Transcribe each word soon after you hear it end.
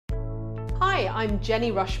Hi, I'm Jenny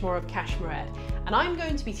Rushmore of Cashmerette, and I'm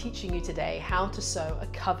going to be teaching you today how to sew a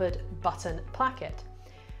covered button placket.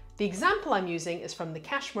 The example I'm using is from the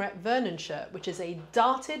Cashmerette Vernon Shirt, which is a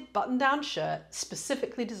darted button-down shirt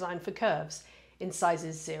specifically designed for curves in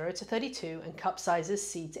sizes 0 to 32 and cup sizes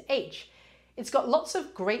C to H. It's got lots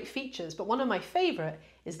of great features, but one of my favorite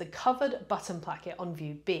is the covered button placket on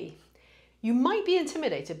view B. You might be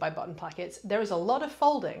intimidated by button plackets. There is a lot of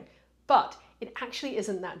folding, but it actually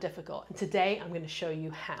isn't that difficult, and today I'm going to show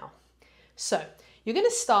you how. So you're going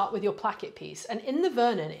to start with your placket piece, and in the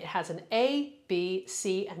Vernon it has an A, B,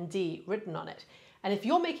 C and D written on it. And if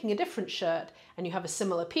you're making a different shirt and you have a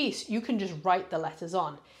similar piece, you can just write the letters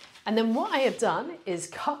on. And then what I have done is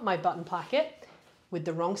cut my button placket with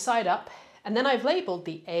the wrong side up, and then I've labelled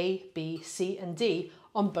the A, B, C and D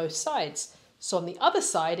on both sides. So on the other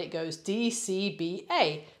side it goes D, C, B,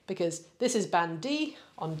 A, because this is band D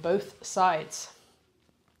on both sides.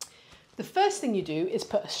 The first thing you do is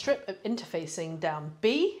put a strip of interfacing down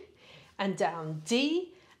B and down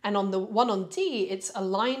D, and on the one on D it's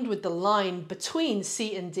aligned with the line between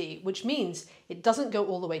C and D, which means it doesn't go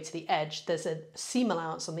all the way to the edge. There's a seam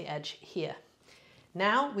allowance on the edge here.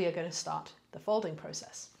 Now we are going to start the folding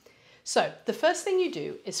process. So the first thing you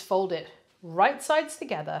do is fold it right sides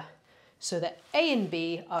together so that A and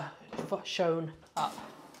B are shown up.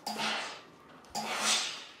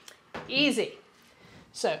 Easy.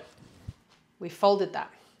 So we folded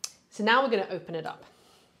that. So now we're going to open it up.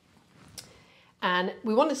 And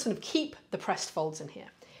we want to sort of keep the pressed folds in here.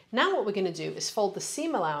 Now what we're going to do is fold the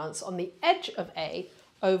seam allowance on the edge of A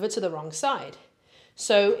over to the wrong side.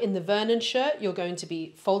 So in the Vernon Shirt, you're going to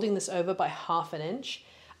be folding this over by ½ inch.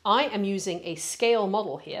 I am using a scale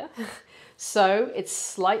model here, so it's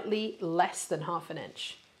slightly less than ½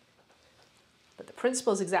 inch. But the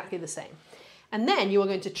principle is exactly the same. And then you are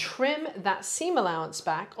going to trim that seam allowance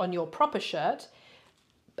back on your proper shirt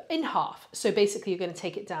in half. So basically you're going to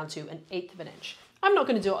take it down to 1/8 inch. I'm not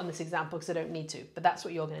going to do it on this example because I don't need to, but that's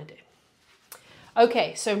what you're going to do.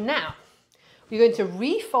 Okay, so now we're going to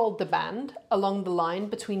refold the band along the line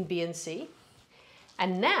between B and C.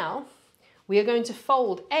 And now we are going to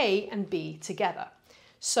fold A and B together.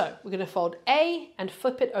 So we're going to fold A and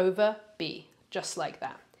flip it over B, just like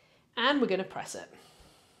that. And we're going to press it.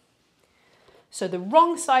 So the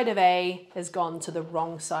wrong side of A has gone to the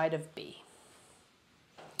wrong side of B.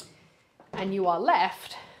 And you are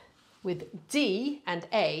left with D and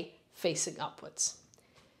A facing upwards.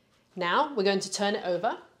 Now we're going to turn it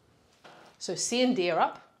over. So C and D are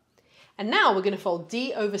up. And now we're going to fold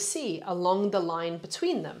D over C along the line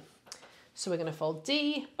between them. So we're going to fold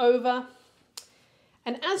D over.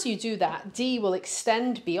 And as you do that, D will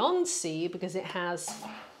extend beyond C because it has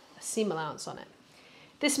a seam allowance on it.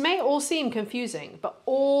 This may all seem confusing, but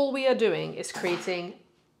all we are doing is creating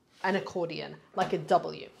an accordion, like a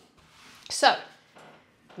W. So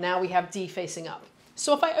now we have D facing up.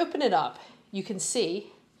 So if I open it up, you can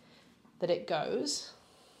see that it goes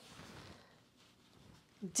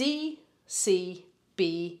D, C,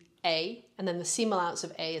 B, A, and then the seam allowance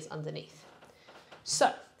of A is underneath.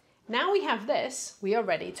 So now we have this, we are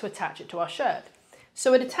ready to attach it to our shirt.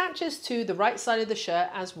 So it attaches to the right side of the shirt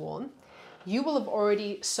as worn. You will have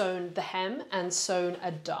already sewn the hem and sewn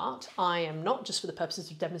a dart. I am not, just for the purposes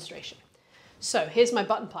of demonstration. So here's my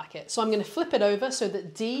button placket. So I'm going to flip it over so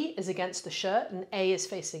that D is against the shirt and A is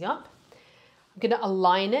facing up. I'm going to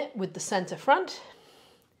align it with the center front.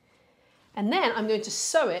 And then I'm going to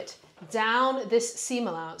sew it down this seam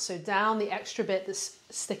allowance, so down the extra bit that's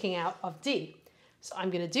sticking out of D. So I'm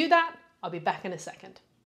going to do that. I'll be back in a second.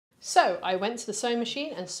 So I went to the sewing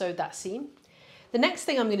machine and sewed that seam. The next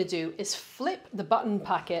thing I'm going to do is flip the button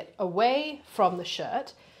placket away from the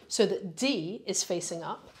shirt so that D is facing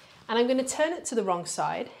up, and I'm going to turn it to the wrong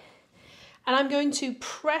side, and I'm going to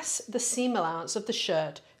press the seam allowance of the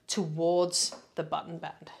shirt towards the button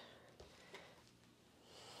band.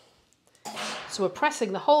 So we're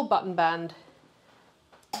pressing the whole button band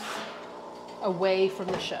away from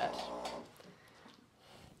the shirt.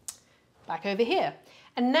 Back over here.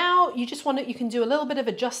 And now you just want to, you can do a little bit of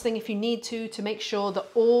adjusting if you need to make sure that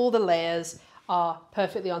all the layers are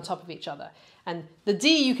perfectly on top of each other. And the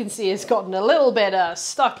D you can see has gotten a little bit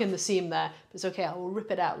stuck in the seam there, but it's okay, I will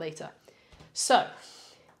rip it out later. So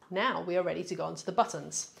now we are ready to go onto the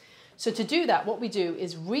buttons. So to do that, what we do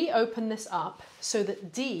is reopen this up so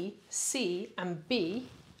that D, C and B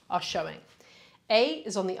are showing. A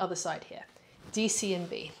is on the other side here, D, C and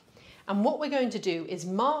B. And what we're going to do is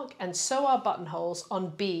mark and sew our buttonholes on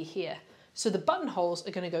B here. So the buttonholes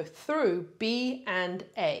are going to go through B and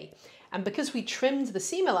A. And because we trimmed the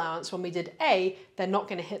seam allowance when we did A, they're not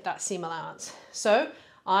going to hit that seam allowance. So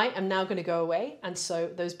I am now going to go away and sew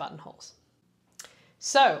those buttonholes.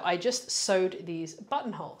 So I just sewed these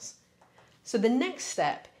buttonholes. So the next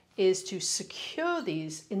step is to secure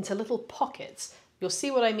these into little pockets. You'll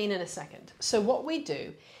see what I mean in a second. So what we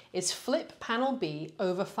do is flip panel B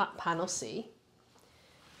over panel C.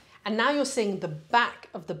 And now you're seeing the back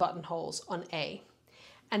of the buttonholes on A.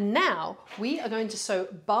 And now we are going to sew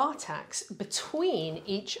bar tacks between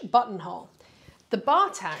each buttonhole. The bar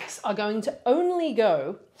tacks are going to only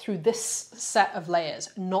go through this set of layers,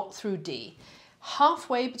 not through D.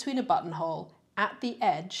 Halfway between a buttonhole at the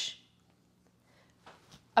edge,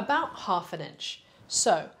 about 1/2 inch.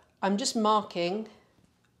 So I'm just marking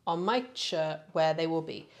on my shirt where they will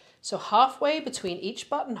be. So halfway between each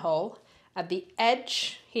buttonhole at the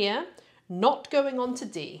edge here, not going on to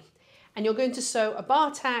D. And you're going to sew a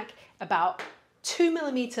bar tack about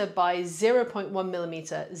 2mm by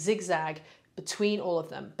 0.1mm zigzag between all of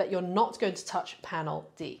them, but you're not going to touch panel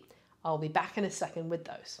D. I'll be back in a second with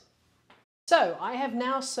those. So I have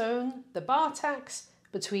now sewn the bar tacks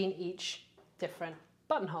between each different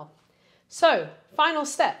buttonhole. So final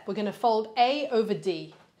step, we're going to fold A over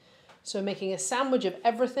D. So making a sandwich of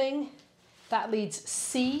everything. That leads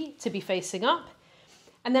C to be facing up.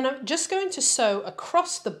 And then I'm just going to sew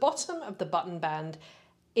across the bottom of the button band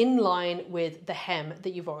in line with the hem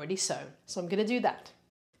that you've already sewn. So I'm going to do that.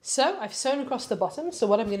 So I've sewn across the bottom. So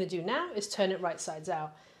what I'm going to do now is turn it right sides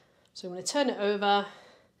out. So I'm going to turn it over,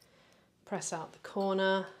 press out the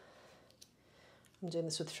corner. I'm doing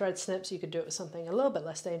this with thread snips. You could do it with something a little bit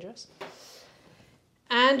less dangerous.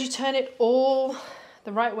 And you turn it all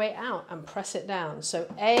the right way out and press it down. So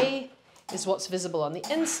A is what's visible on the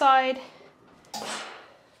inside.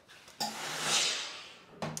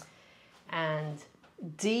 And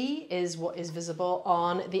D is what is visible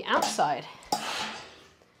on the outside.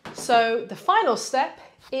 So the final step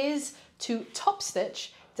is to top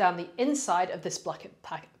stitch down the inside of this button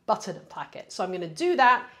placket. So I'm going to do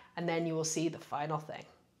that and then you will see the final thing.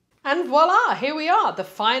 And voila, here we are, the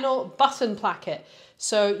final button placket.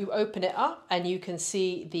 So you open it up and you can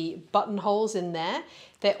see the buttonholes in there.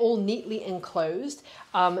 They're all neatly enclosed.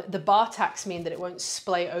 The bar tacks mean that it won't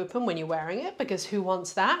splay open when you're wearing it, because who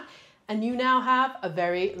wants that? And you now have a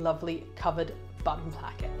very lovely covered button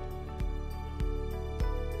placket.